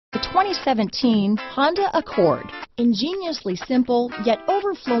2017 Honda Accord. Ingeniously simple, yet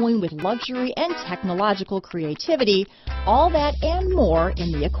overflowing with luxury and technological creativity, all that and more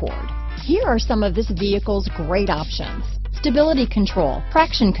in the Accord. Here are some of this vehicle's great options: stability control,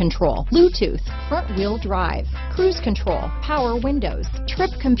 traction control, Bluetooth, front wheel drive, cruise control, power windows,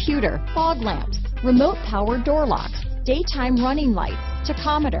 trip computer, fog lamps, remote power door locks, daytime running lights,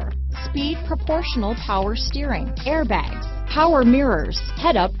 tachometer, speed proportional power steering, airbags, power mirrors,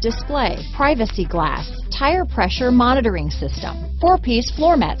 head-up display, privacy glass, tire pressure monitoring system, 4-piece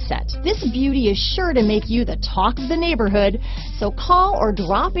floor mat set. This beauty is sure to make you the talk of the neighborhood, so call or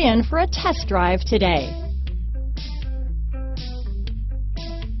drop in for a test drive today.